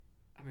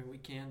mean, we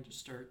can just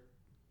start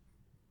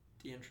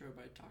the intro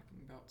by talking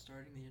about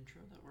starting the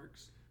intro. That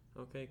works.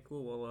 Okay,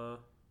 cool. Well,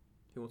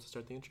 who wants to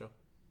start the intro?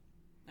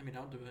 I mean,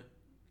 I'll do it.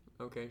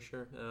 Okay,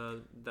 sure.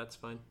 That's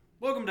fine.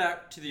 Welcome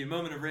back to the A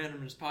Moment of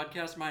Randomness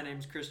podcast. My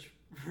name's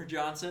Christopher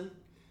Johnson.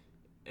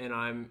 And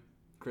I'm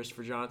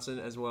Christopher Johnson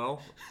as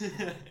well.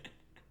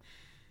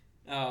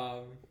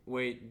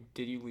 Wait,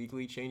 did you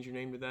legally change your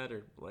name to that,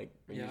 or are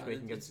you just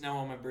making it's now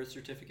on my birth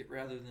certificate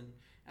rather than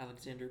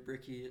Alexander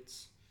Brickey.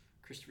 It's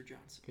Christopher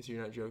Johnson. Because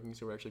you're not joking,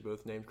 so we're actually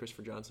both named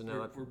Christopher Johnson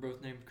now. We're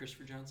both named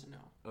Christopher Johnson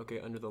now. Okay,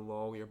 under the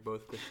law, we are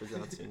both Christopher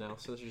Johnson now.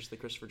 So this is just the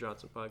Christopher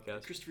Johnson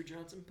podcast. Christopher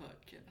Johnson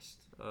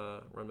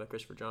podcast. Run by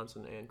Christopher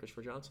Johnson and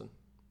Christopher Johnson.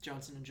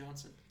 Johnson &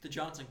 Johnson. The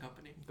Johnson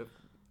Company.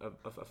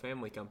 A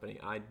family company.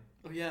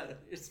 Oh yeah,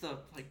 it's the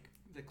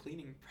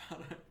cleaning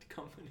product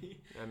company.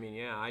 I mean,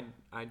 yeah,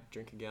 I'd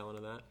drink a gallon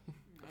of that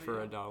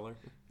for $1.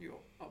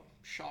 A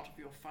shot of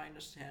your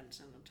finest hand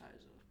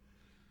sanitizer.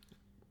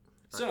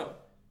 So,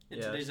 in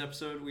today's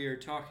episode, we are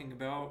talking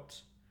about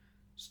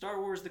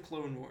Star Wars: The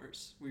Clone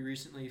Wars. We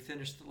recently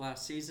finished the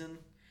last season,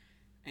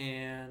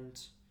 and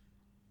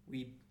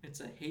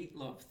it's a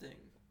hate-love thing.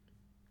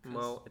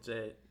 Well,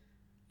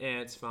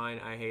 it's fine.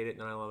 I hate it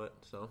and I love it.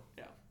 So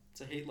yeah,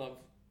 it's a hate-love.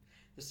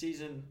 The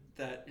season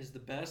that is the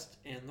best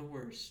and the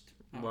worst.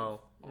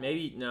 Well,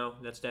 maybe no.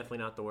 That's definitely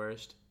not the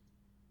worst.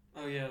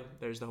 Oh yeah.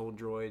 There's the whole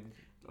droid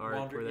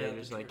arc where they're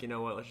just like, you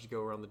know what? Let's just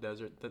go around the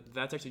desert.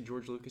 That's actually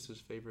George Lucas's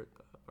favorite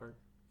arc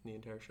in the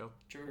entire show.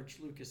 George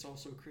Lucas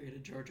also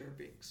created Jar Jar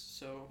Binks,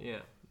 so yeah.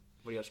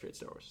 But he also created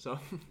Star Wars, so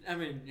I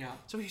mean, yeah.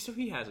 So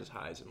he has his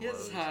highs and lows. He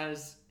has his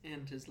highs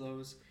and his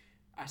lows.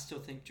 I still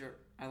think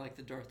I like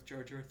the Darth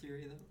Jar Jar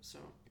theory though. So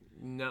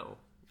no,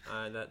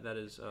 that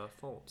is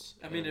false.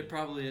 I mean, it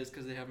probably is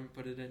because they haven't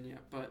put it in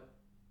yet. But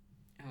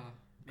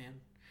man,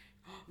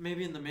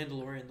 maybe in the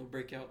Mandalorian they'll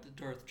break out the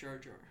Darth Jar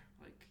Jar.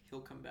 Like he'll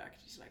come back.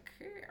 He's like,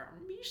 "Hey,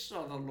 me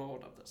saw the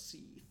Lord of the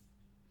Sith."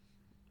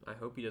 I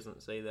hope he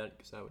doesn't say that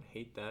because I would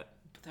hate that.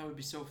 But that would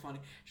be so funny.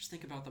 Just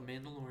think about the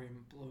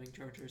Mandalorian blowing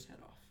Jar Jar's head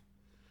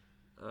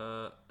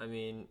off. I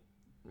mean,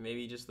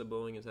 maybe just the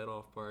blowing his head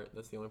off part.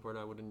 That's the only part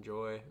I would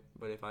enjoy.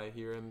 But if I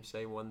hear him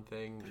say one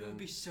thing, then... It would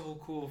be so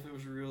cool if it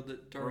was real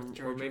that Darth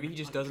Jar Jar... Or maybe he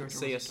just doesn't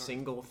say a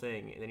single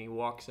thing, and then he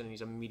walks in and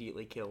he's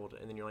immediately killed,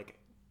 and then you're like,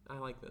 I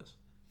like this.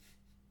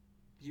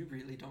 You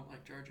really don't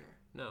like Jar Jar?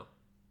 No.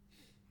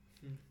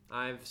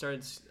 I've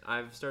started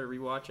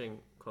rewatching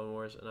Clone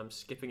Wars, and I'm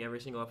skipping every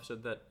single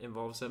episode that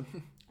involves him.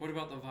 What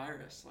about the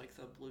virus, like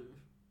the blue?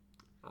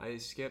 I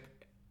skip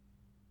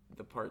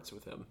the parts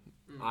with him.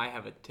 I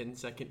have a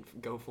 10-second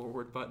go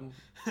forward button.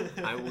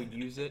 I will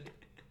use it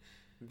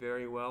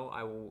very well.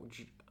 I will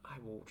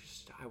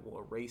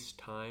erase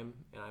time,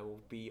 and I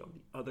will be on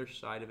the other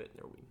side of it, and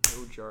there will be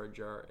no Jar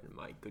Jar in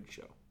my good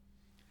show.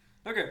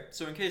 Okay,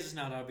 so in case it's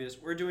not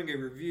obvious, we're doing a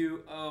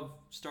review of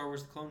Star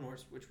Wars: The Clone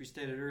Wars, which we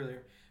stated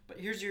earlier. But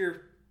here's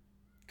your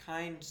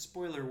kind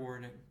spoiler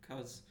warning,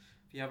 because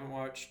if you haven't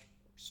watched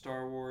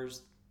Star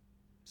Wars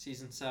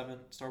Season 7,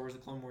 Star Wars: The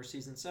Clone Wars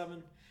Season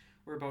 7,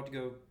 we're about to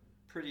go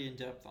pretty in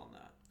depth on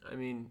that. I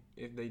mean,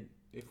 if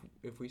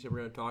we said we're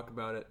going to talk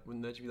about it,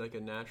 wouldn't that be like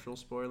a natural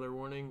spoiler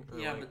warning?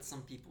 Yeah, but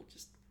some people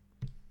just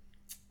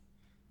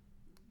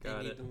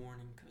need the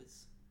warning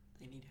because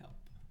they need help.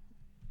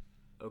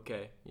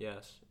 Okay,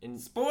 yes.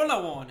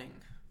 Spoiler warning!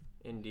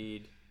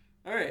 Indeed.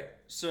 Alright,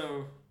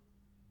 so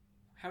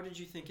how did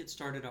you think it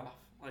started off?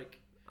 What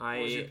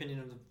was your opinion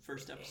of the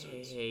first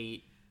episodes?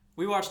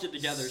 We watched it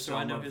together, so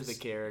I know the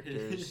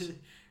characters.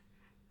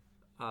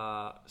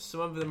 Some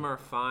of them are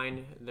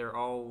fine. They're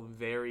all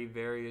very,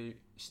 very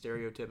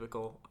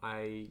stereotypical.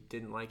 I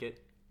didn't like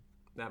it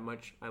that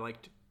much. I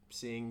liked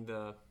seeing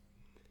I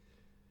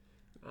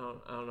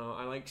don't know.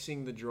 I liked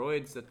seeing the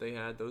droids that they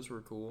had. Those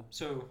were cool.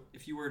 So,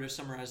 if you were to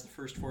summarize the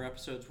first 4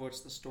 episodes,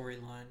 what's the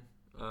storyline?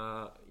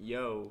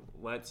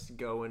 Let's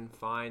go and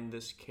find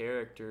this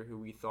character who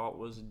we thought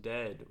was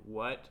dead.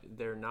 What?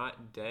 They're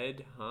not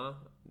dead? Huh?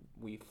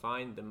 We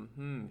find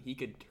them. He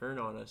could turn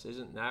on us.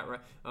 Isn't that right?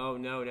 Oh,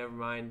 no, never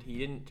mind. He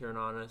didn't turn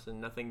on us,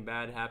 and nothing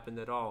bad happened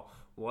at all.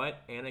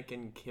 What?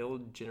 Anakin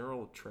killed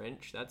General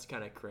Trench? That's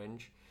kind of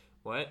cringe.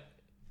 What?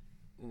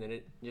 And then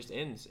it just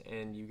ends,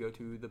 and you go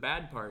to the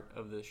bad part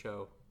of the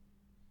show.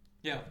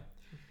 Yeah.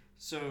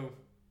 So,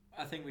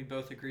 I think we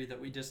both agree that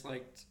we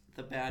disliked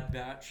the Bad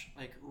Batch,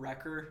 like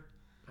Wrecker.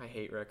 I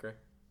hate Wrecker.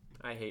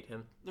 I hate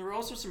him. There were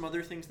also some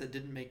other things that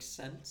didn't make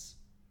sense,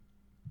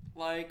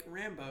 like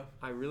Rambo.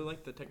 I really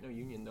liked the Techno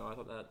Union, though. I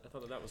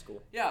thought that was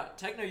cool. Yeah,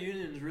 Techno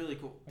Union is really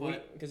cool.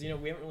 Because we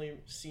haven't really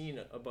seen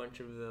a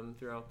bunch of them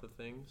throughout the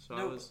thing.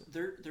 So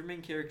they're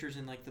main characters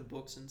in like the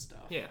books and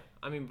stuff. Yeah,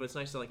 I mean, but it's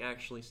nice to like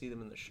actually see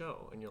them in the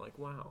show, and you're like,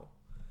 wow,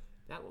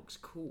 that looks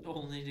cool.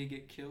 Only to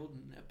get killed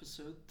in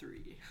episode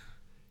 3.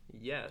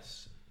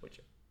 Yes, which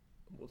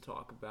we'll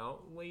talk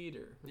about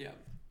later. Yeah.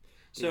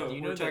 So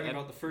we're talking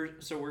about the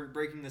first. So we're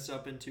breaking this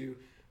up into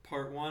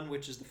part 1,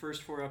 which is the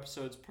first 4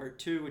 episodes. Part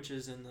 2, which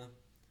is in the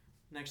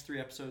next 3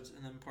 episodes,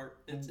 and then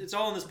it's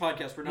all in this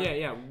podcast. We're not.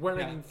 Yeah.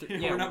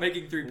 We're not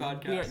making 3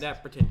 podcasts. We aren't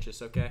that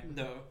pretentious, okay?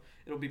 No.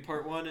 It'll be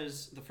part 1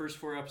 is the first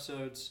 4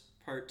 episodes.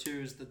 Part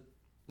 2 is the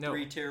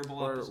 3 terrible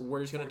or episodes.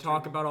 We're just going to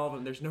talk about all of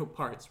them. There's no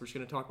parts. We're just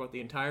going to talk about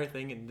the entire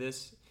thing in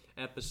this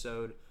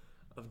episode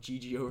of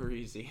GG Over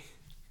Easy.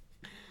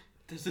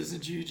 This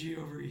isn't GG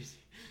Over Easy.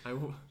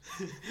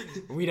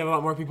 We'd have a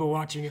lot more people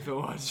watching if it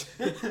was.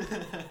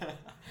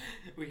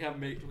 we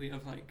have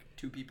like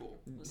 2 people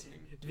listening.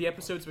 The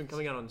episode's been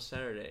coming out on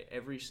Saturday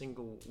every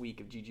single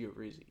week of GG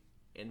Over Easy.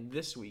 And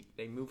this week,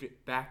 they moved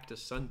it back to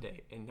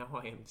Sunday, and now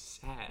I am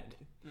sad.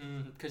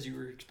 Because you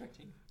were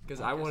expecting.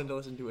 Because I wanted to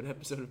listen to an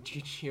episode of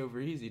GG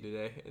Over Easy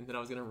today, and then I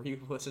was going to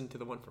re-listen to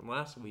the one from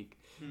last week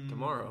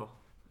tomorrow.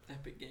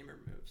 Epic gamer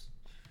moves.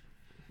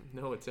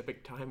 No, it's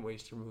Epic Time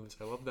Waster moves.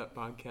 I love that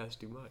podcast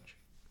too much.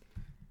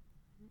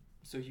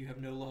 So you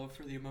have no love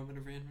for the A Moment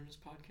of Randomness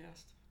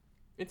podcast?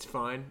 It's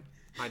fine.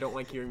 I don't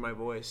like hearing my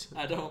voice.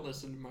 I don't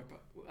listen to my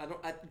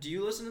do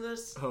you listen to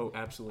this? Oh,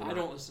 absolutely I not.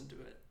 don't listen to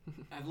it.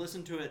 I've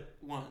listened to it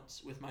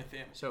once with my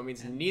family. So it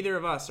means neither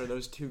of us are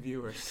those 2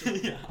 viewers.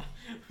 Yeah.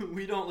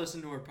 We don't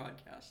listen to our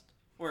podcast.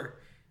 Or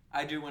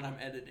I do when I'm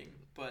editing,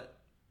 but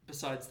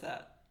besides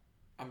that,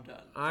 I'm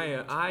done.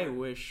 I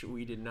wish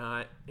we did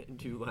not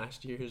do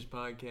last year's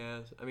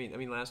podcast. I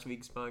mean last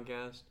week's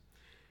podcast.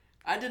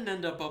 I didn't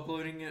end up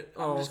uploading it.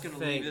 I'm just going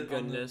to leave it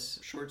on the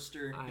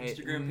Shortster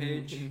Instagram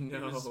page.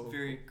 No. It was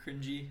very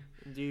cringy.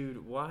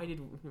 Dude, why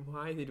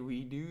did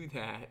we do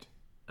that?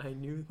 I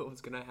knew what was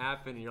going to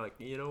happen. And you're like,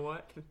 you know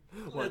what?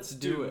 Let's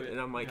do it. And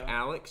I'm like, yeah.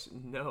 Alex,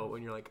 no.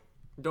 And you're like,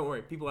 don't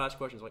worry. People ask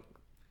questions. Like,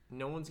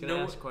 no one's going to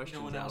ask questions,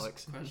 no one Alex.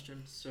 asks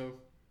questions, so...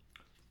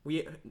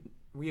 We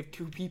have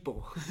 2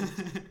 people.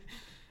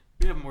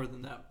 We have more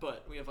than that,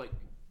 but we have I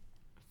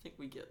think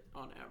we get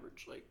on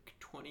average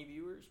 20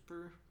 viewers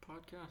per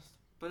podcast.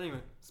 But anyway,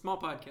 small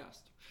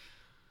podcast.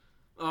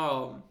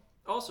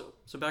 Also,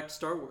 so back to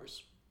Star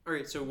Wars. All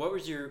right, so what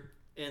was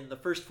in the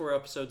first 4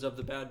 episodes of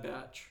The Bad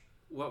Batch,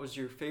 what was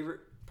your favorite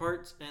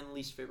parts and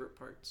least favorite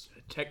parts?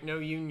 Techno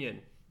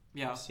Union.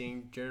 Yeah.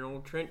 Seeing General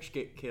Trench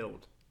get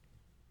killed.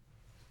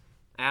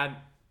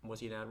 Was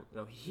he an admiral?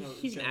 No,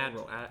 he's an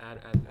admiral.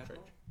 Admiral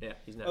Trench. Yeah,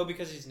 he's an admiral. Oh,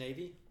 because he's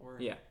Navy?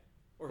 Yeah.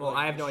 Or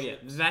I have no idea.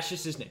 That's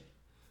just his name.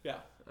 Yeah.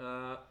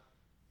 I'll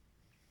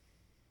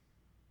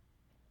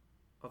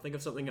think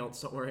of something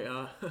else. Don't worry.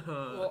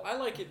 Well, I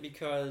like it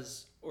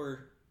because,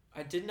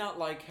 I did not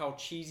like how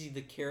cheesy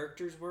the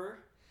characters were,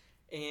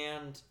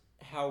 and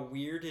how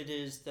weird it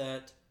is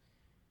that,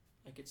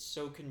 it's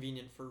so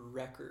convenient for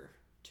Wrecker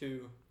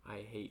to.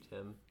 I hate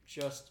him.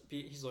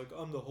 He's like,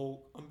 I'm the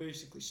Hulk. I'm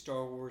basically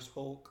Star Wars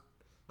Hulk.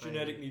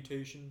 Genetic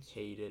mutations.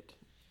 Hate it.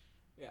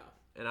 Yeah.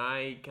 And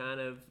I kind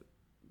of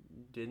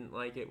didn't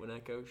like it when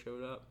Echo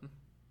showed up.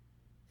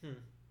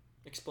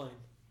 Explain.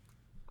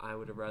 I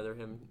would have rather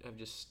him have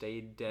just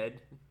stayed dead.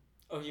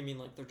 Oh, you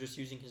mean they're just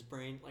using his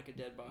brain like a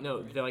dead body?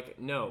 No, right? they're like,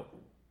 no.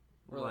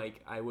 Really?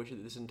 I wish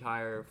that this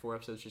entire 4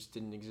 episodes just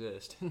didn't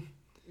exist.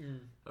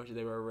 I wish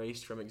they were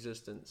erased from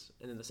existence.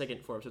 And then the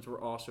second 4 episodes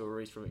were also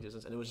erased from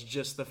existence. And it was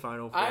just the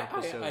final 4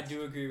 episodes. I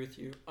do agree with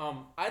you.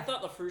 I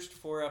thought the first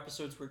 4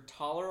 episodes were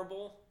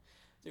tolerable.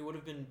 They would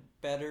have been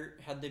better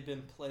had they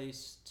been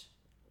placed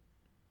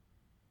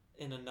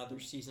in another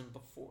season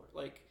before.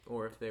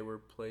 Or if they were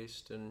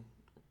placed in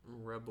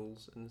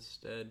Rebels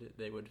instead,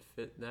 they would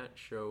fit that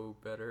show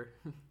better.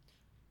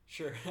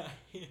 Sure.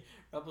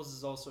 Rebels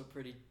is also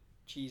pretty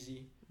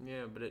cheesy.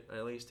 Yeah, but it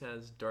at least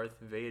has Darth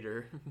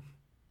Vader.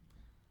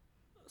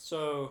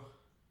 So,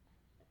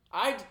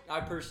 I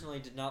personally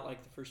did not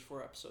like the first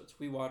 4 episodes.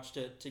 We watched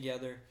it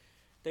together.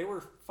 They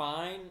were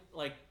fine.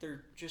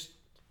 They're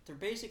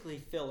basically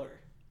filler.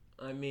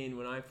 I mean,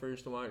 when I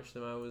first watched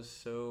them, I was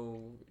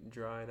so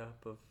dried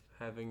up of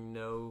having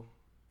no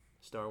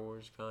Star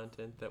Wars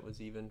content that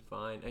was even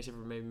fine. Except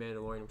for maybe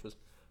Mandalorian, which was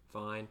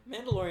fine.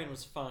 Mandalorian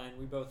was fine.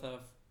 We both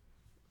have...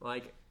 I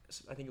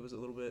think it was a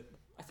little bit...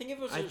 I think it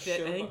was I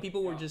think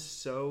people were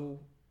just so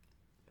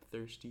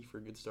thirsty for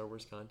good Star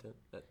Wars content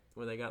that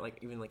when they got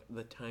even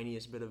the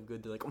tiniest bit of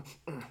good, they're like,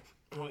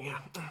 oh yeah,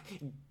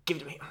 give it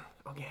to me,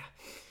 oh yeah.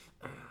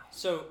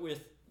 So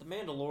with the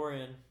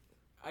Mandalorian,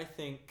 I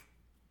think.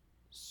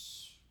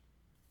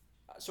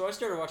 So I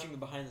started watching the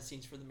behind the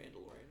scenes for the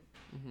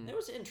Mandalorian. Mm-hmm. It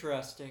was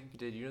interesting.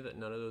 Did you know that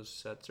none of those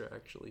sets are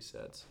actually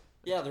sets?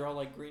 Yeah, they're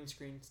all green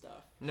screen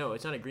stuff. No,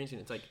 it's not a green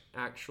screen. It's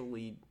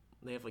actually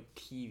they have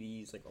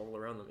TVs all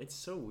around them. It's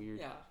so weird.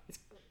 Yeah,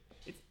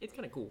 it's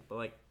kind of cool,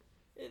 but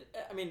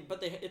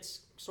it's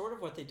sort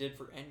of what they did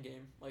for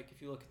Endgame.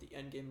 If you look at the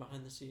Endgame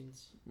behind the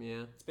scenes,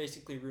 yeah, it's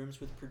basically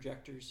rooms with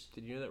projectors.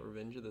 Did you know that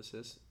Revenge of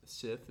the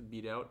Sith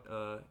beat out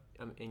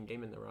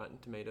Endgame and the Rotten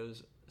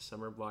Tomatoes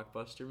summer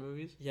blockbuster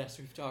movies? Yes,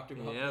 we've talked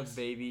about this. Yeah,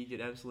 baby, get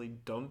absolutely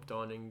dumped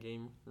on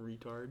Endgame,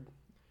 retard,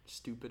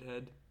 stupid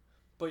head.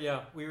 But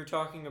yeah, we were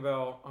talking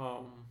about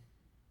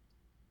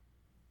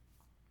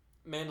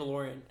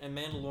Mandalorian, and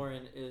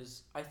Mandalorian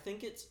is, I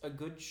think it's a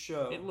good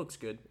show. It looks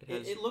good.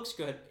 It looks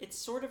good. It's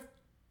sort of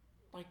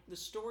the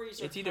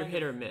stories are it's either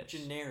hit or miss.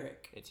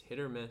 Generic. It's hit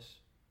or miss.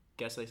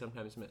 Guess they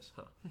sometimes miss,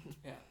 huh?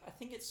 Yeah, I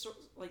think it's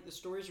the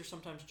stories are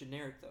sometimes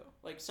generic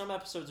though. Some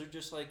episodes are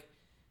just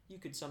you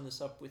could sum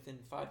this up within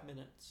 5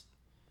 minutes.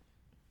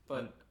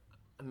 But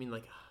I mean,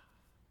 like,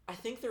 I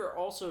think there are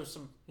also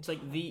some. it's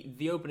like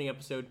the opening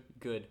episode,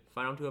 good.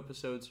 Final 2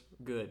 episodes,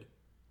 good.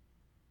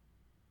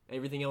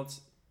 Everything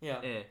else,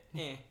 Yeah.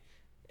 eh.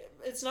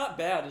 It's not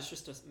bad. It's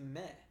just a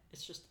meh.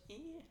 It's just eh.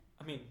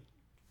 I mean,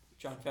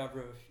 John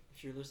Favreau,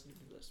 if you're listening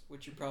to this,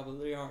 which you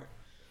probably are,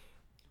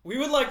 we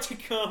would like to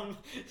come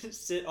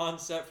sit on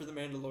set for The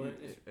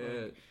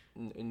Mandalorian.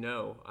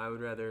 No, I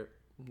would rather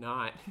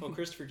not. Well,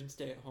 Christopher can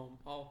stay at home.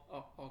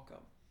 I'll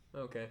come.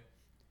 Okay.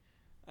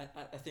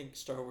 I think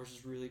Star Wars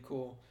is really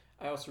cool.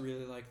 I also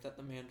really like that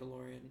The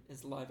Mandalorian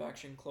is live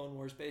action Clone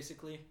Wars,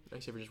 basically.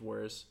 Except for just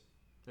worse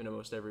in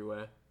almost every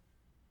way.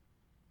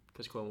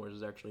 Because Clone Wars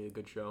is actually a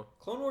good show.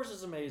 Clone Wars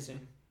is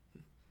amazing.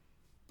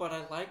 But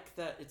I like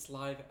that it's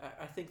live.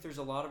 I think there's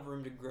a lot of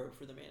room to grow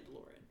for The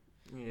Mandalorian.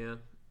 Yeah.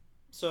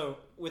 So,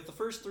 with the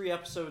first 3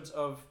 episodes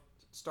of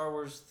Star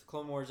Wars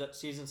Clone Wars at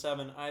Season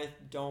 7,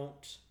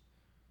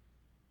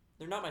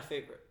 they're not my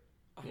favorite.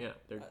 Yeah,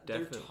 they're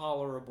definitely... They're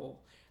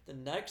tolerable. The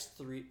next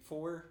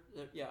 4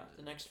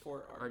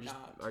 are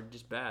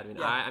just bad.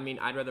 I mean,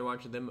 Yeah. I'd rather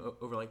watch them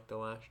over like The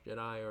Last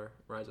Jedi or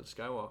Rise of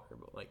Skywalker,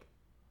 but like...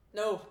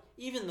 No,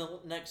 even the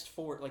next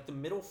 4, like the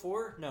middle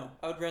 4, no.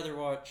 I would rather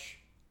watch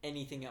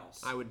anything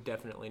else. I would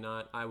definitely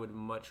not. I would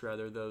much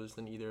rather those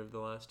than either of the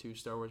last 2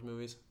 Star Wars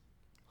movies.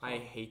 I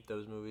hate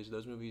those movies.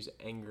 Those movies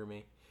anger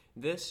me.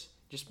 This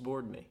just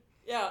bored me.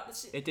 Yeah.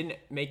 It didn't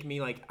make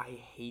me like, I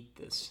hate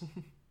this.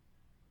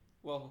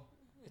 Well,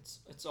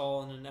 it's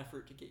all in an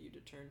effort to get you to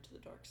turn to the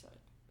dark side.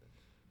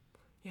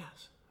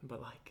 Yes,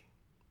 but like...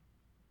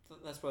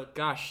 That's what...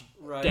 Gosh,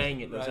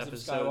 dang it, those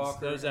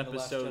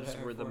episodes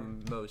were the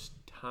most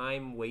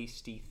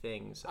time-wasty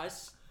things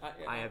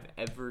I have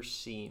ever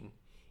seen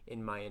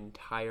in my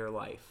entire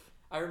life.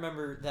 I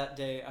remember that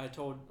day I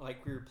told,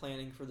 like, we were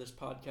planning for this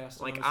podcast.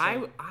 Like,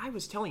 I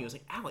was telling you, I was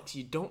like, Alex,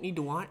 you don't need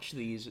to watch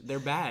these. They're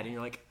bad. And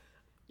you're like...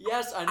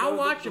 Yes, I know. I'll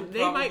watch them.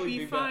 They might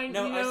be fine.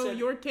 No, I said,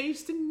 your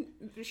taste in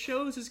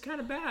shows is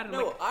kind of bad. I'm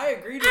like, I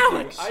agreed with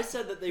Alex! you. I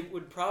said that they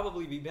would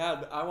probably be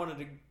bad, but I wanted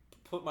to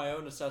put my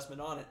own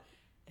assessment on it.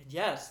 And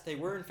yes, they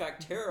were in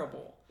fact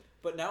terrible.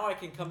 But now I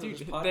can come to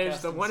this podcast.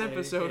 There's the and one say,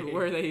 episode hey,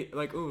 where they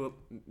like, ooh,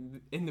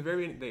 in the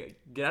very beginning, they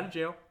get out of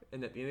jail,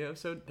 and at the end of the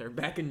episode, they're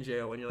back in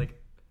jail, and you're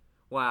like,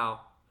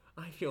 wow,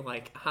 I feel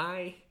like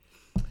I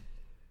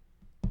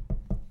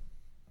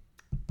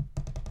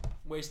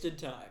wasted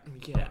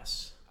time.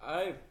 Yes.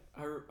 I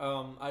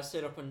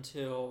stayed up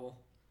until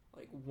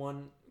like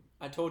 1.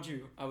 I told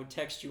you I would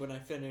text you when I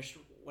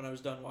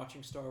was done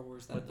watching Star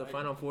Wars that But the night.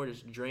 Final 4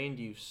 just drained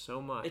you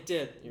so much. It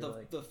did.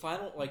 You're The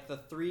final, like the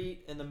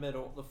 3 in the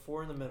middle, the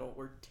 4 in the middle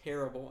were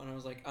terrible, and I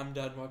was like, I'm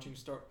done watching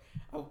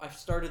I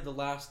started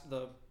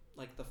the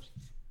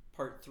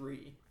part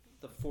 3,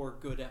 the 4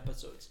 good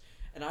episodes,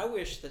 and I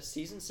wish that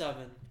season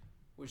 7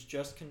 was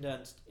just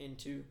condensed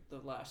into the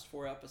last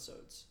 4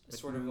 episodes.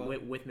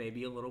 With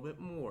maybe a little bit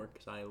more,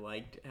 because I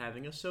liked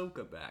having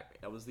Ahsoka back.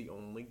 That was the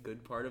only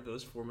good part of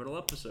those 4 middle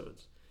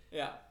episodes.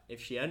 Yeah.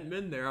 If she hadn't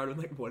been there, I would have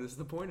been like, what is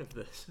the point of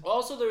this?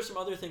 Also, there's some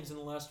other things in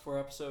the last 4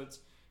 episodes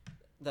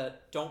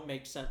that don't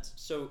make sense.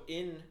 So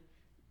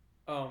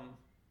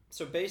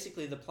so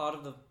basically the plot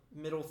of the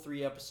middle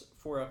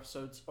 4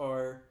 episodes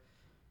are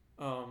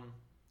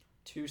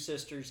 2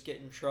 sisters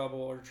get in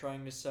trouble or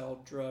trying to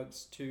sell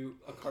drugs to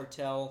a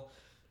cartel,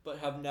 but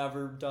have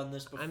never done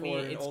this before. I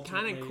mean, it's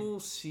kind of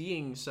cool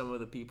seeing some of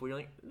the people. You're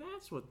like,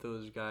 that's what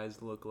those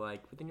guys look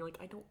like. But then you're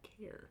like, I don't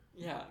care.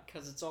 Yeah,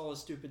 because it's all a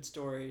stupid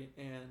story,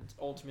 and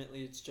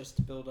ultimately it's just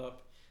to build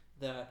up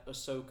that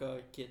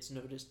Ahsoka gets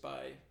noticed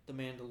by the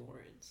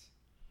Mandalorians.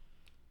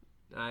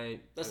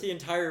 That's the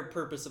entire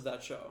purpose of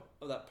that show,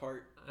 of that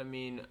part. I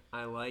mean,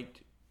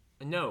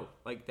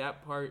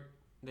 that part,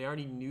 they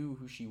already knew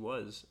who she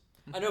was.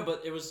 I know,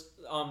 but it was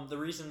the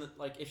reason that,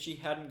 like, if she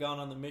hadn't gone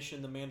on the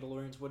mission, the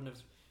Mandalorians wouldn't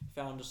have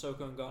found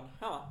Ahsoka and gone,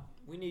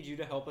 we need you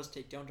to help us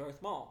take down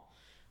Darth Maul,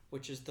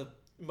 which is the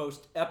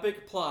most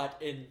epic plot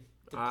in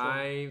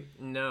the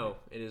No,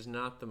 it is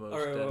not the most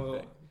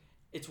epic.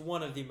 It's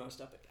one of the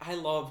most epic. I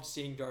loved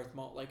seeing Darth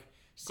Maul. Like,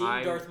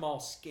 seeing Darth Maul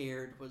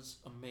scared was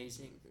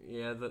amazing.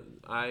 Yeah,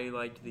 I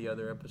liked the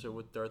other episode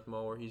with Darth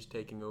Maul where he's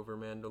taking over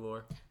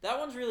Mandalore. That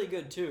one's really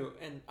good, too.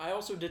 And I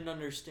also didn't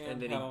understand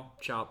And then how...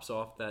 he chops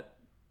off that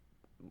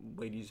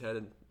lady's head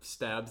and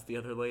stabs the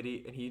other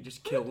lady, and he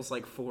just kills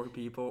like 4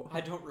 people.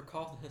 I don't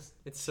recall this.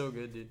 It's so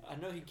good, dude. I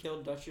know he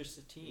killed Duchess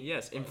Satine.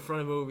 Yes, in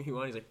front of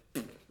Obi-Wan, he's like...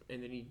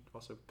 And then he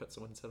also cut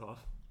someone's head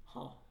off.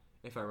 Huh.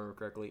 If I remember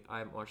correctly. I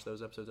haven't watched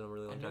those episodes in a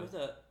really long time. I know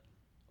that,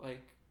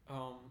 like,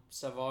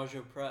 Savage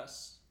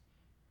Opress.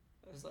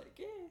 I was like,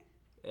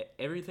 eh.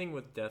 Everything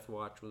with Death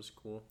Watch was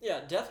cool.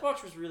 Yeah, Death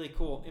Watch was really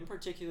cool, in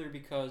particular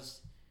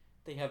because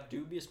they have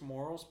dubious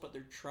morals, but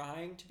they're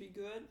trying to be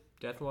good.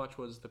 Death Watch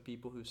was the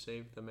people who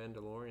saved the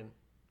Mandalorian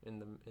in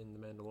the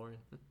Mandalorian.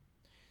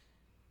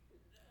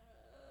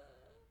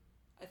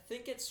 I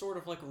think it's sort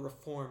of like a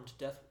reformed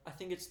Death. I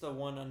think it's the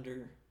one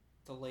under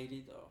the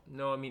lady, though.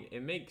 No, I mean,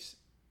 it makes...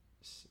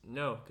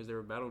 No, because there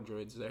were battle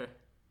droids there.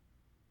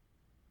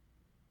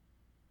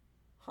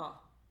 Huh. Huh.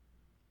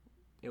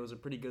 It was a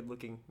pretty good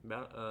looking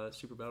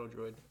super battle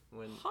droid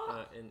when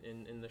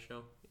in the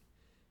show.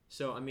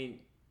 So I mean,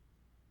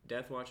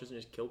 Death Watch doesn't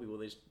just kill people;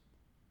 they just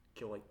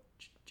kill like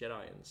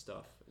Jedi and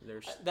stuff.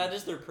 That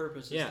is their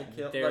purpose. Is to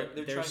kill,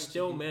 they're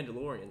still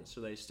Mandalorians, so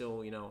they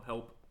still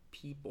help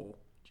people.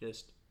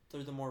 Just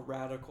they're the more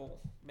radical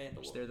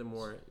Mandalorians. They're the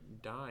more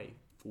die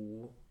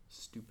fool,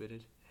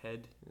 stupid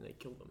head, and they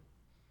kill them.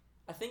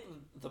 I think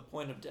the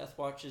point of Death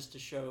Watch is to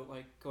show,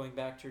 like, going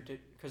back to...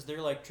 Because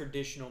they're, like,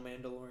 traditional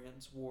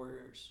Mandalorians,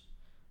 warriors,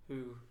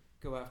 who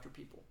go after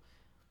people.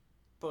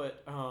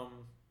 But,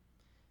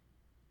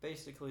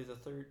 basically the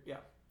third... Yeah.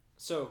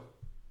 So,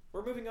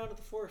 we're moving on to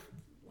the fourth,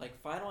 like,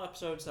 final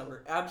episodes that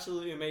were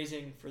absolutely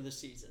amazing for the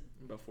season.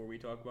 Before we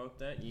talk about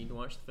that, you need to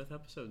watch the fifth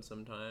episode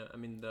sometime. I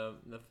mean, the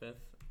fifth...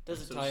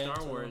 Does it tie into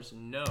Star Wars?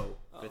 No.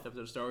 Fifth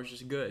episode of Star Wars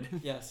is good.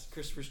 Yes,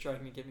 Christopher's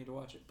trying to get me to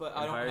watch it, but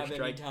I don't have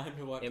any time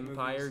to watch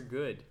Empire movies.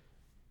 Good.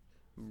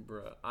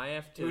 Bruh, I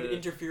have to... It would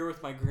interfere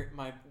with my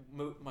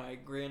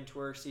Grand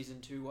Tour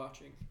Season 2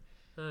 watching.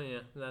 Oh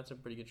yeah, that's a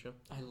pretty good show.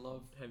 I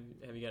love...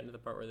 Have you gotten to the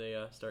part where they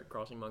start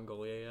crossing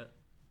Mongolia yet?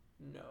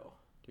 No.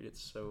 Dude, it's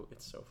so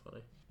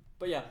funny.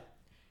 But yeah,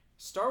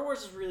 Star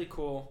Wars is really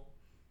cool.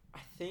 I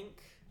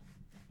think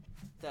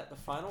that the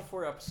final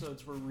 4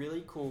 episodes were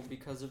really cool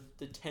because of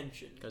the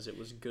tension. Because it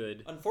was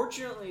good.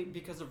 Unfortunately,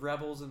 because of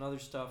Rebels and other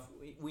stuff,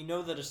 we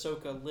know that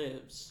Ahsoka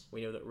lives.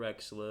 We know that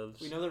Rex lives.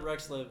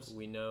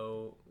 We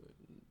know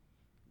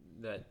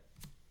that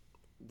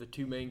the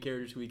 2 main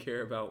characters we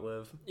care about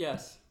live.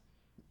 Yes.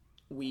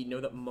 We know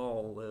that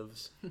Maul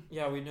lives.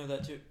 Yeah, we know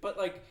that too. But,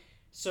 like,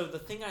 so the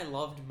thing I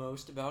loved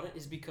most about it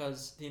is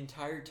because the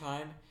entire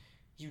time...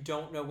 you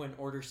don't know when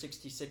Order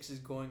 66 is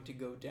going to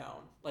go down.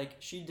 Like,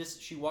 she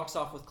walks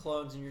off with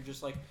clones, and you're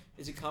just like,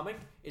 is it coming?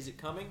 Is it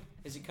coming?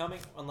 Is it coming?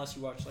 Unless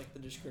you watch, like, the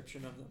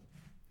description of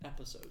the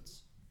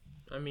episodes.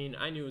 I mean,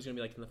 I knew it was going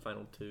to be, like, in the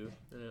final 2.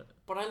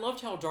 But I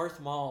loved how Darth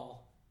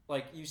Maul,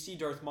 like, you see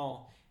Darth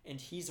Maul, and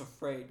he's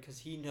afraid because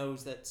he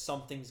knows that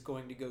something's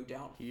going to go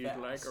down He's fast.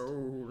 like,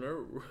 oh,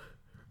 no.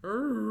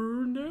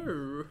 Oh,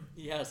 no.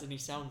 Yes, and he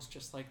sounds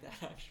just like that,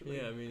 actually.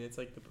 Yeah, I mean, it's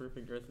like the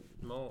perfect Darth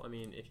Maul. I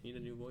mean, if you need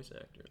a new voice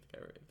actor, if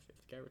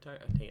the guy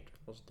retired, dang it,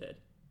 Darth Maul's dead.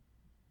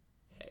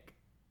 Heck.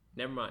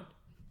 Never mind.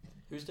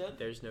 Who's dead?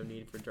 There's no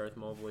need for Darth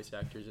Maul voice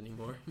actors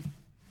anymore.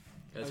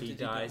 Because he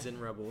dies in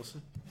Rebels.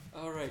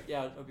 Oh, right.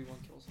 Yeah, Obi-Wan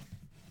kills him.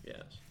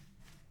 Yes.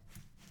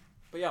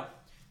 But yeah,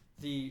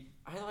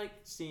 I like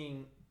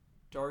seeing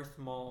Darth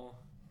Maul...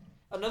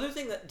 Another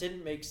thing that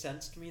didn't make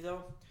sense to me,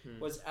 though,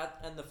 was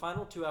in the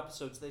final 2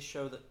 episodes, they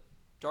show that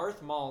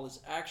Darth Maul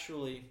is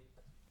actually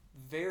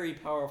very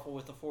powerful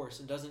with the Force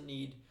and doesn't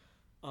need,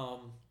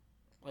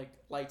 like,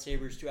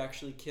 lightsabers to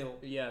actually kill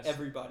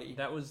everybody.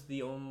 That was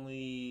the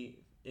only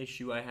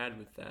issue I had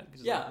with that.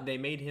 Because they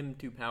made him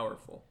too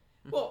powerful.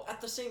 Well, at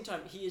the same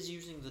time, he is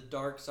using the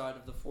dark side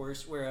of the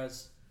Force,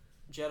 whereas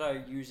Jedi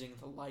are using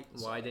the light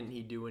side. Why didn't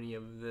he do any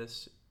of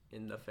this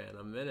in the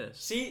Phantom Menace?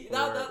 See,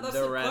 that's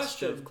the rest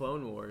question. of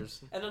Clone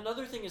Wars. And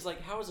another thing is, like,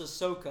 how is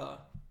Ahsoka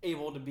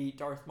able to beat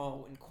Darth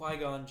Maul when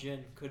Qui-Gon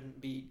Jinn couldn't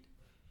beat?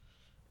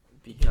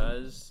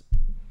 Because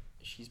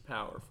she's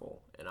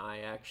powerful, and I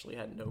actually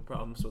had no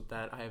problems with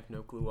that. I have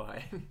no clue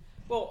why.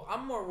 Well,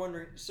 I'm more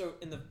wondering, so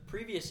in the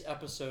previous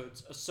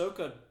episodes,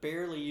 Ahsoka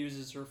barely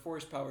uses her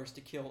Force powers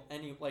to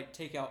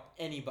take out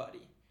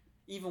anybody.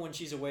 Even when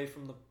she's away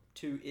from the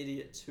 2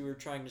 idiots who are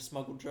trying to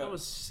smuggle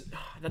drugs.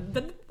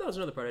 That was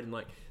another part I didn't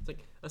like. It's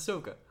like,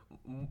 Ahsoka.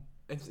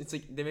 It's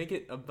like, they make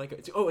it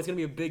it's going to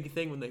be a big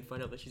thing when they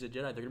find out that she's a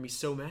Jedi. They're going to be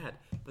so mad.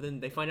 But then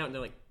they find out and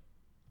they're like,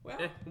 well,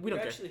 we don't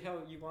care. Actually how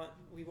we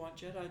want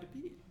Jedi to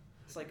be.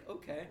 It's like,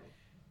 okay,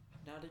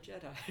 I'm not a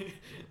Jedi.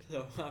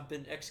 So I've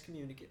been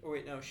excommunicated. Oh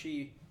wait, no,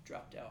 she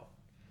dropped out.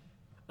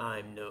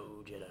 I'm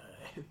no Jedi.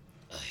 I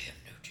am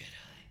no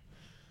Jedi.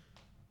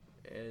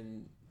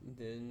 And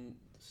then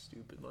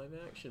stupid live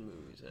action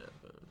movies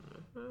happen.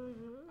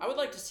 I would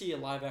like to see a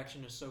live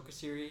action Ahsoka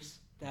series.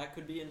 That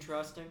could be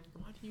interesting.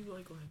 Why do you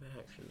like live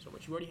action so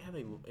much? You already have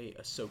a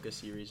Ahsoka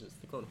series. It's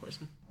the Clone Wars.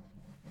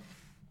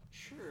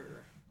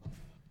 Sure.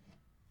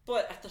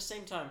 But at the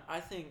same time, I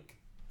think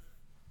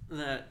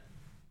that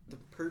the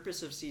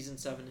purpose of Season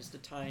 7 is to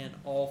tie in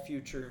all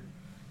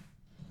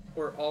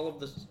of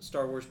the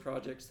Star Wars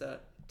projects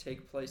that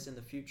take place in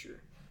the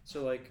future.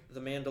 So, like, The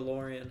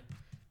Mandalorian,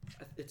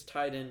 it's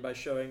tied in by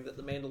showing that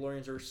the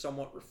Mandalorians are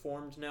somewhat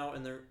reformed now,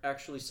 and they're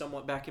actually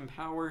somewhat back in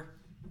power.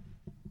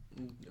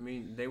 I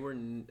mean,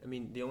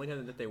 the only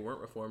time that they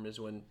weren't reformed is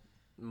when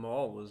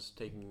Maul was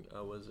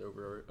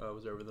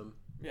over them.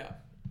 Yeah.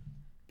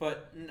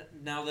 But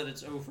now that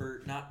it's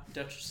over, not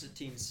Duchess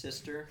Satine's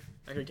sister.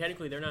 Actually,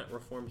 technically, they're not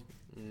reformed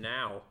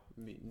now.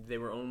 They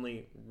were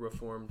only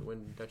reformed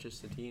when Duchess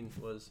Satine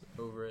was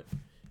over it.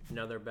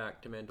 Now they're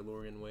back to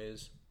Mandalorian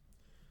ways.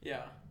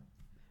 Yeah,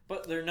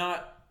 but they're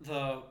not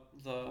they're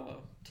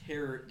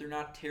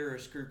not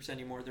terrorist groups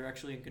anymore. They're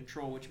actually in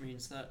control, which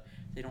means that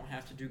they don't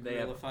have to do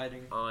guerrilla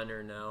fighting.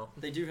 Honor now.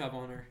 They do have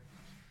honor.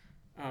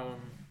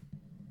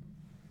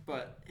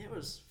 But it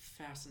was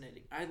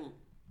fascinating.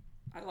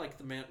 I like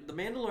the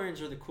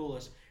Mandalorians are the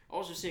coolest.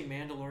 Also, seeing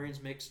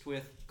Mandalorians mixed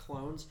with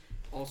clones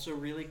also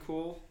really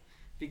cool,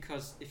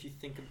 because if you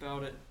think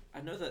about it,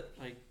 I know that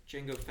like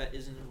Jango Fett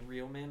isn't a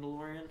real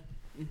Mandalorian,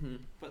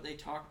 but they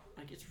talk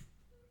like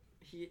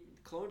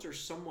clones are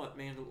somewhat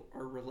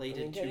are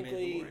related to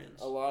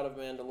Mandalorians. A lot of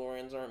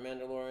Mandalorians aren't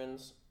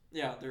Mandalorians.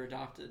 Yeah, they're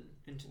adopted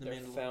into the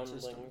Mandalorian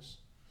system.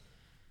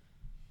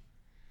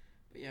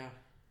 But yeah,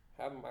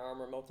 having my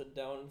armor melted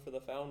down for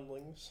the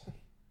foundlings.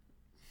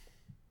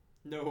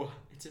 No,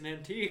 it's an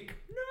antique.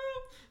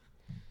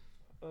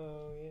 No.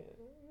 Oh yeah.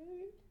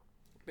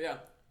 But yeah,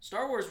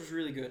 Star Wars was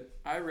really good.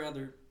 I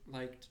rather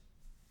liked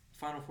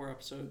final 4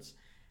 episodes.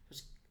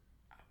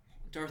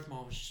 Darth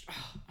Maul was just,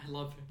 I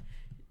love him.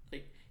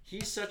 Like,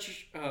 he's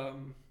such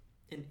an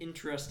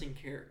interesting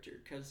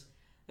character, because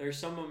there are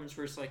some moments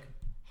where it's like,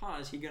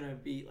 is he gonna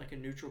be like a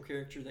neutral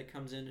character that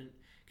comes in, and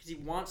because he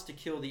wants to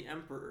kill the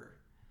Emperor,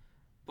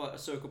 but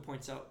Ahsoka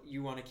points out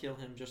you want to kill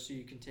him just so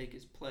you can take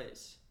his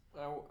place.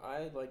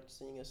 I liked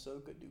seeing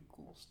Ahsoka do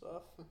cool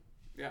stuff.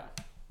 Yeah.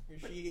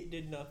 She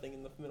did nothing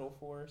in the middle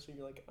 4, so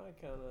you're like, I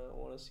kind of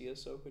want to see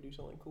Ahsoka do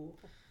something cool.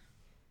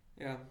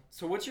 Yeah.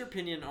 So what's your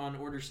opinion on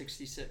Order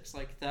 66?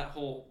 Like, that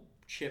whole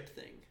chip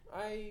thing?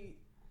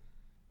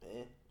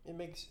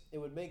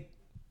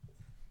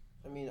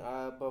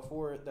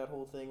 Before that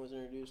whole thing was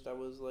introduced, I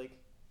was like,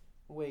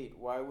 wait,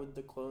 why would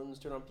the clones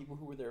turn on people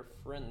who were their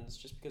friends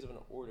just because of an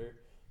order?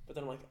 But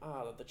then I'm like,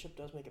 the chip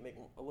does make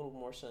a little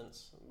more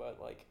sense,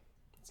 but like,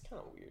 it's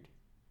kind of weird.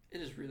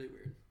 It is really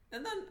weird.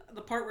 And then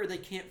the part where they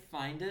can't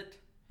find it,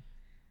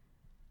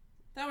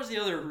 that was the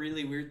other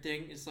really weird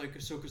thing. It's like,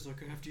 Ahsoka's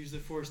like, I have to use the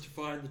Force to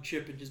find the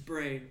chip in his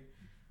brain.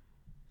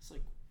 It's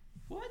like,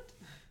 what?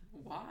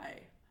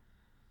 Why?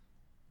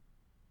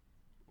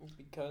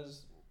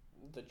 Because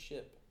the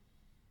chip.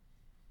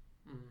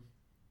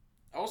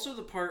 Also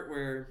the part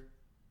where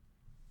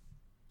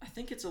I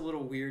think it's a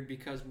little weird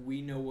because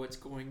we know what's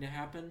going to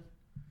happen,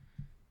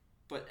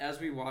 but as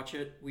we watch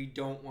it, we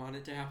don't want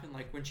it to happen.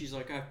 Like when she's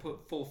like, I've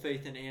put full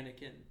faith in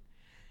Anakin,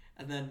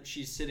 and then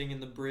she's sitting in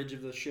the bridge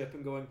of the ship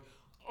and going,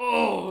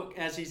 oh,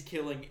 as he's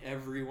killing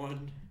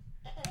everyone.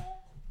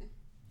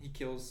 He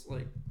kills,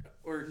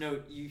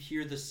 you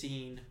hear the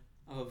scene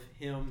of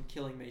him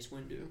killing Mace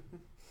Windu.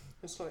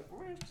 It's like,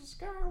 Mr.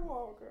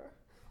 Skywalker,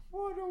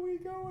 what are we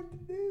going to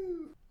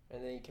do?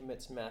 And then he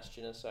commits mass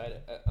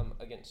genocide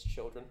against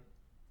children.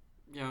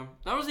 Yeah,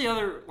 that was the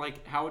other,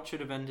 how it should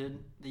have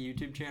ended. The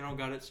YouTube channel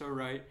got it so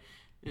right.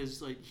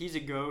 Is, he's a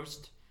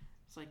ghost.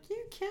 It's like,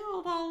 you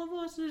killed all of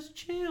us as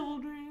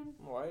children.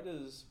 Why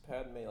does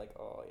Padme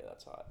oh, yeah,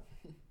 that's hot?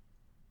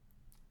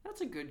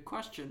 That's a good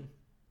question.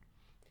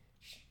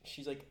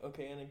 She's like,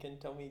 okay, Anakin,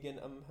 tell me again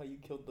how you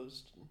killed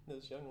those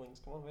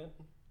younglings. Come on, man.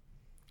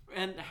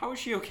 And how is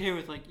she okay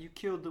with, you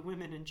killed the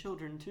women and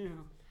children,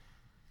 too?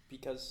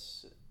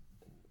 Because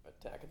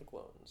Attack of the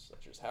Clones.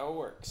 That's just how it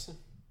works.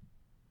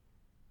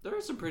 There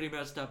are some pretty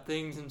messed up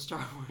things in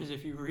Star Wars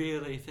if you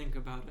really think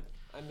about it.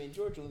 I mean,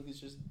 George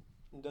Lucas just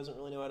doesn't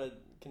really know how to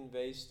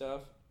convey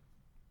stuff,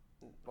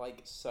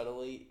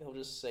 subtly. He'll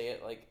just say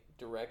it,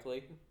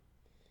 directly.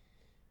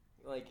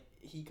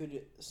 He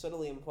could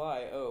subtly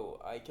imply, oh,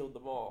 I killed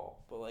them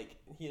all. But,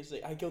 he'll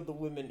say, I killed the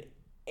women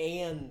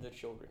and the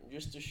children,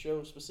 just to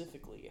show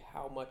specifically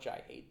how much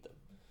I hate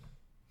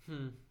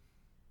them.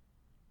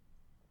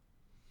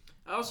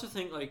 I also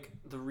think,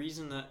 the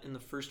reason that in the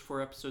first 4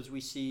 episodes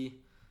we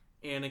see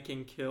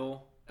Anakin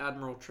kill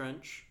Admiral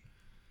Trench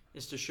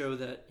is to show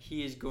that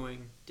he is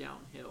going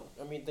downhill.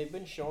 I mean, they've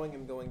been showing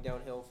him going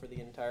downhill for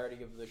the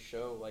entirety of the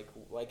show,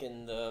 like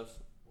in the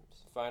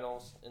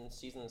finals in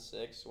season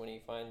 6 when he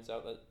finds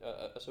out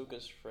that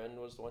Ahsoka's friend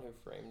was the one who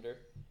framed her.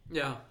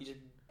 Yeah. He just...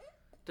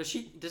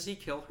 Does he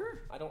kill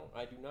her? I do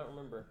not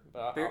remember,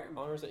 but I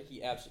remember that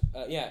he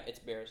absolutely... yeah, it's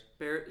Bears.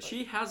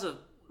 She has a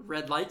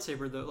red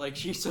lightsaber though.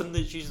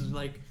 She's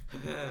like...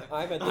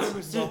 I've had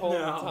this the whole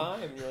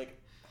time. You're like,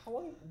 how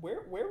long?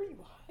 Where were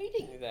you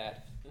hiding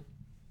that?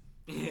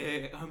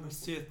 Yeah, I'm a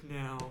Sith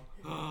now.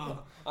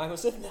 I'm a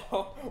Sith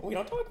now. We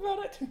don't talk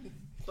about it.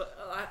 But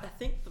I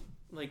think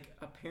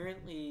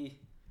apparently,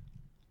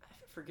 I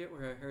forget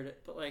where I heard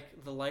it, but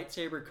the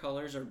lightsaber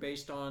colors are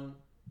based on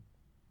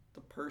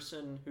the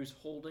person who's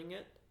holding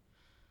it,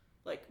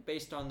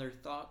 based on their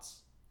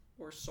thoughts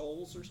or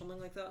souls or something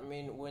like that. I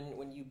mean,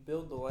 when you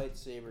build the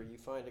lightsaber, you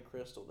find a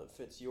crystal that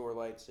fits your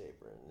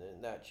lightsaber, and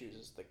then that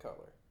chooses the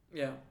color.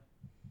 Yeah.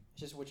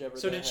 Just whichever.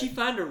 So did she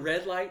find a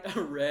red?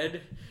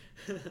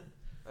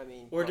 I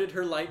mean, or did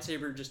her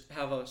lightsaber just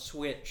have a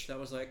switch that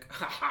was like,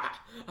 ha,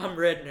 I'm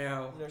red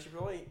now? No, she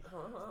probably, I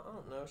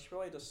don't know, she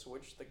probably just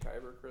switched the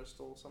kyber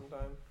crystal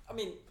sometime. I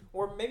mean,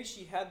 or maybe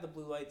she had the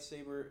blue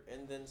lightsaber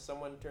and then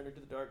someone turned her to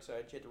the dark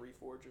side. She had to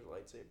reforge her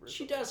lightsaber.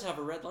 She does have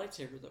a red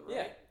lightsaber though,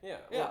 right? Yeah.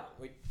 Yeah.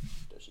 Wait,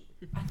 does she?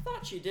 I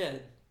thought she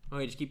did.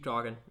 Okay, just keep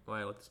talking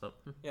while I look this up.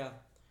 Yeah.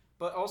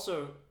 But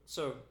also,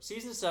 so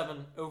season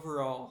 7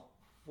 overall,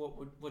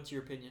 what's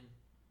your opinion?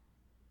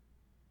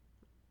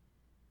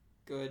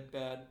 Good,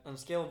 bad. On a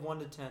scale of 1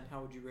 to 10,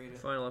 how would you rate it?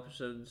 Final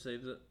episode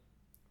saves it.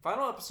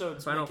 Final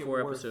episodes. Final make 4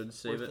 it episodes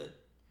save worth it.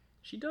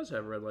 She does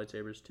have red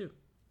lightsabers too.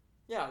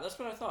 Yeah, that's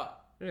what I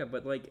thought. Yeah,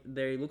 but like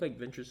they look like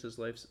Ventress's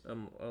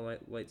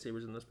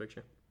lightsabers in this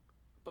picture.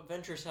 But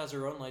Ventress has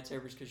her own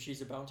lightsabers because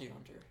she's a bounty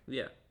hunter.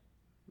 Yeah.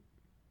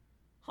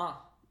 Huh.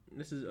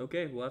 This is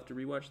okay. We'll have to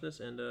rewatch this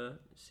and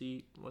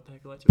see what the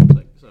heck a lightsaber looks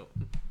like. So.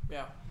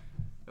 Yeah.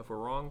 If we're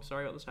wrong,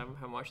 sorry about this.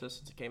 Haven't watched this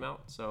since it came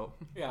out. So.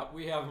 Yeah,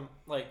 we haven't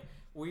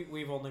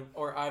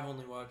I've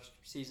only watched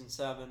season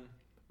 7.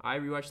 I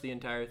rewatched the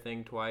entire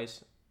thing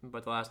twice,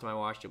 but the last time I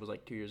watched it was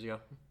like 2 years ago.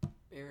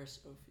 Barriss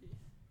Offee.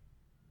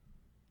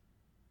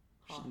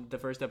 Huh. The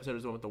first episode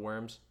is the one with the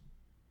worms.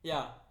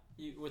 Yeah,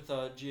 with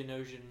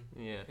Geonosian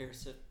yeah.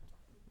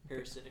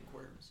 parasitic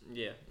worms.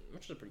 Yeah,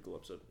 which is a pretty cool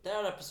episode.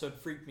 That episode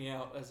freaked me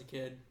out as a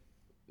kid.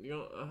 I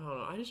don't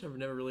know. I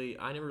never really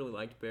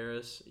liked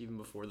Barriss even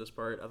before this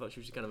part. I thought she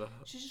was just kind of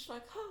She's just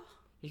like, huh.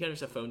 She's kind of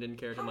just a phoned-in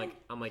character. Hi.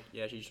 I'm like,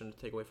 yeah, she's trying to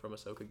take away from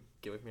Ahsoka.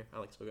 Get away from here. I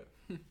like Ahsoka.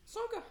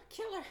 Ahsoka,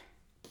 kill her.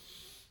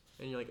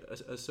 And you're like,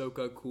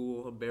 Ahsoka,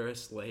 cool.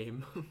 Barriss,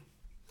 lame.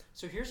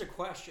 So here's a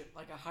question,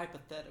 like a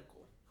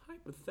hypothetical.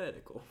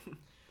 Hypothetical.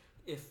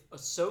 If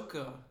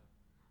Ahsoka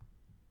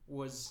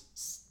was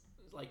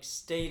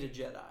stayed a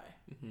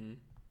Jedi,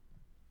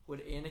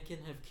 would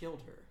Anakin have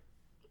killed her?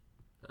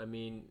 I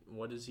mean,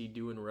 what does he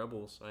do in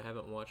Rebels? I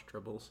haven't watched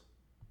Rebels.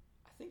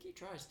 I think he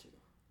tries to.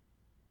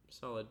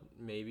 Solid,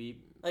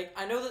 maybe. Like,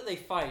 I know that they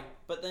fight,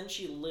 but then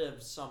she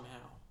lives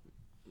somehow.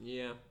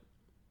 Yeah.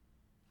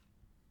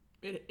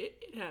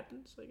 It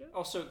happens, I guess.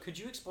 Also, could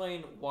you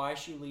explain why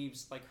she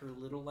leaves, like, her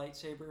little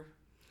lightsaber?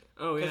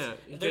 Oh, yeah.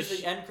 There's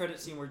the end credit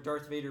scene where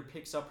Darth Vader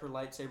picks up her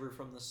lightsaber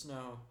from the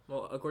snow.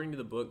 Well, according to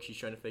the book, she's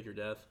trying to fake her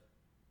death.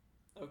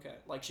 Okay,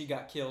 like she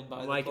got killed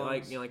by the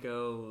clones.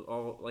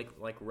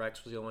 Like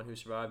Rex was the only one who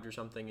survived or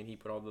something, and he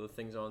put all the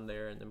things on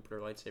there and then put her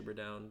lightsaber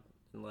down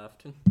and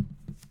left.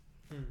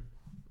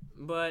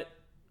 But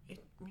it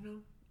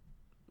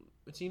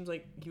seems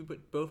like he would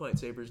put both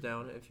lightsabers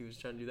down if he was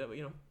trying to do that. But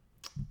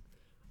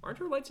aren't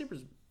her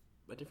lightsabers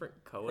a different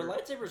color? Her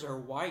lightsabers are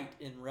white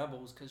in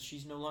Rebels because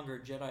she's no longer a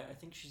Jedi. I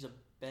think she's a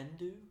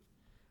Bendu,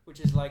 which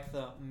is like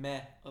the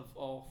meh of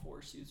all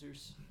Force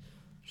users.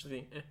 Just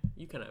the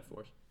you kind of have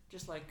Force.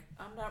 Just like,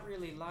 I'm not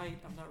really light,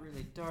 I'm not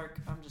really dark,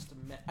 I'm just a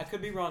meh. I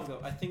could be wrong though.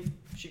 I think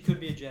she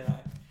could be a Jedi,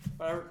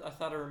 but I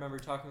thought I remember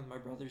talking with my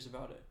brothers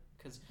about it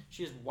because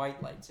she has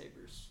white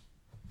lightsabers.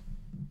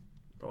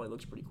 Probably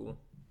looks pretty cool.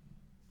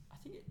 I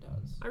think it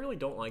does. I really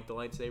don't like the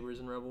lightsabers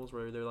in Rebels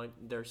where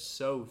they're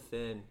so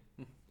thin.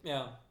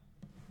 Yeah.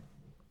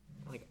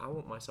 Like, I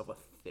want myself a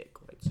thick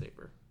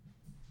lightsaber.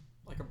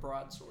 Like a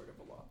broadsword of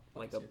a lot.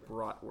 Like a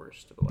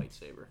bratwurst of a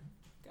lightsaber.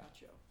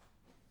 Gotcha.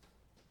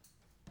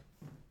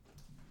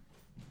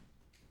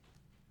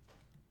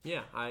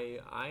 Yeah, I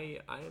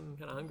am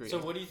kind of hungry. So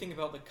what do you think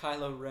about the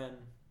Kylo Ren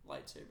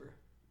lightsaber?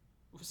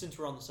 Since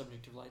we're on the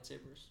subject of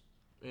lightsabers.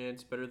 And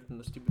it's better than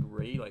the stupid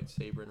Rey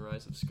lightsaber in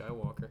Rise of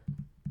Skywalker.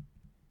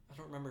 I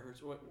don't remember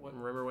hers. What?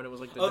 Remember when it was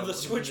like the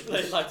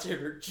switchblade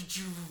lightsaber.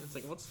 It's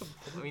like, what's the...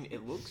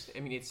 I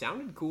mean, it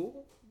sounded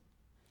cool.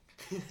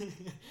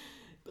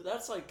 But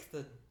that's like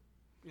the...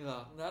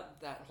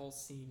 that whole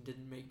scene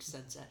didn't make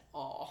sense at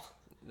all.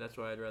 That's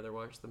why I'd rather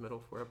watch the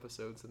middle 4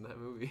 episodes than that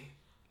movie.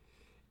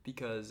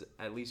 Because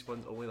at least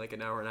one's only like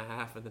an hour and a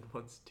half, and then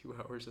one's 2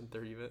 hours and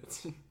 30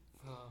 minutes.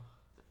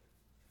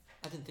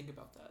 I didn't think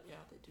about that. Yeah,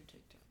 they do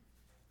take time.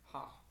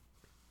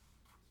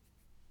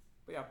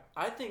 But yeah,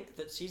 I think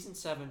that season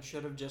 7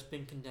 should have just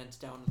been condensed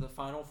down to the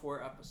final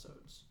 4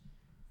 episodes.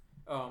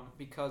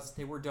 Because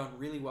they were done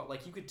really well.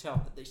 Like, you could tell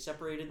that they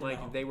separated them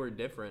out. They were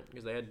different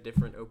because they had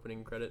different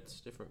opening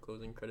credits, different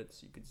closing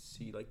credits. You could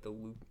see like the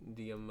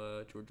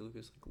George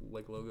Lucas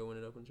like logo when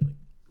it opens. You're like,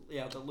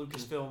 yeah, the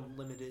Lucasfilm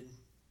Limited.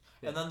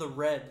 Yeah. And then the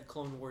red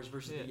Clone Wars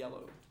versus the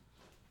yellow.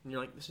 And you're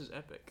like, this is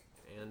epic.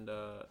 And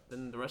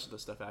then the rest of the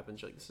stuff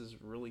happens. You're like, this is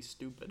really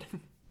stupid.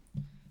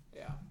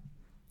 Yeah.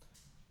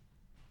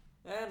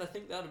 And I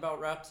think that about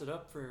wraps it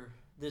up for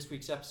this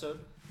week's episode.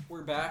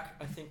 We're back.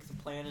 I think the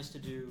plan is to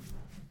do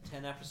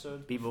 10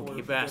 episodes. People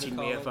keep asking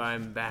me if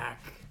I'm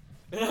back.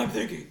 And I'm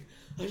thinking,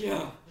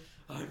 yeah,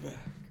 I'm back.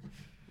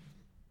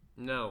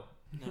 No.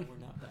 No, we're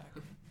not back.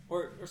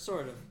 Or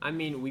sort of. I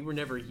mean, we were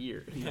never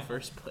here in the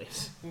first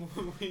place.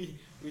 we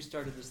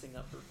started this thing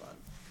up for fun.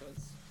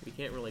 We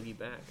can't really be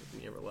back if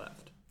we never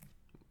left.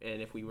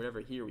 And if we were never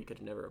here, we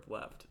could never have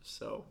left.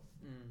 So.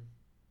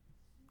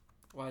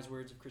 Wise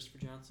words of Christopher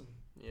Johnson.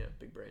 Yeah,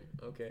 big brain.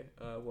 Okay,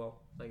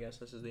 well, I guess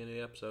this is the end of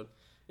the episode.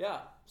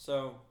 Yeah,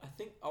 so I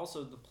think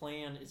also the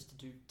plan is to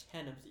do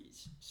 10 of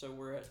these. So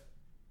we're at,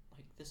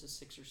 this is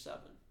 6 or 7.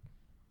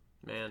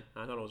 Man,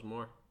 I thought it was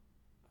more.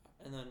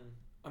 And then,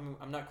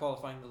 I'm not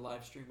qualifying the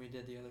live stream we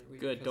did the other week.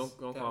 Good, don't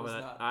qualify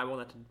that. I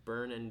want that to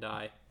burn and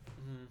die.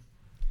 Mm-hmm.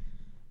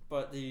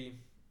 But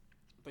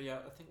yeah,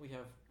 I think we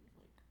have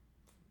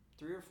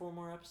 3 or 4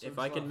 more episodes. If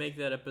I could make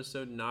that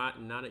episode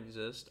not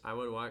exist, I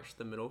would watch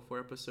the middle 4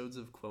 episodes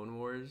of Clone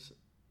Wars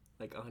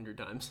 100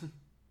 times.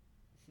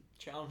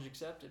 Challenge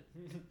accepted.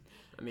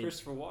 I mean,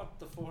 Christopher, watch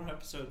the 4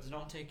 episodes.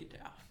 Don't take it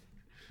down.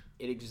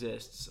 It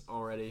exists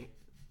already,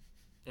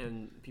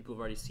 and people have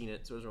already seen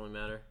it, so it doesn't really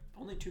matter.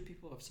 Only 2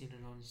 people have seen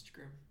it on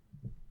Instagram.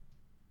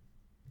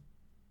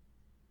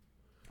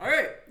 All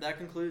right, that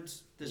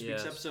concludes this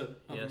week's episode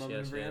of A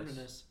Moment of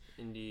Randomness.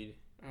 Indeed.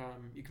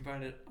 You can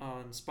find it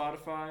on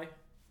Spotify,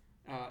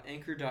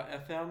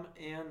 Anchor.fm,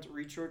 and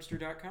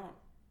ReadShortster.com.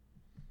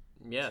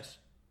 Yes,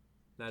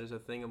 that is a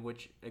thing of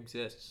which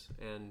exists,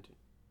 and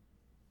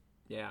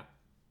yeah.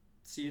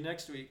 See you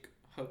next week,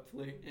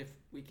 hopefully, if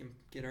we can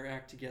get our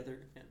act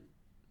together and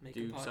make a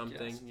podcast. Do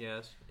something,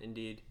 yes,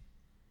 indeed.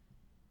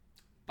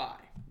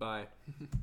 Bye. Bye.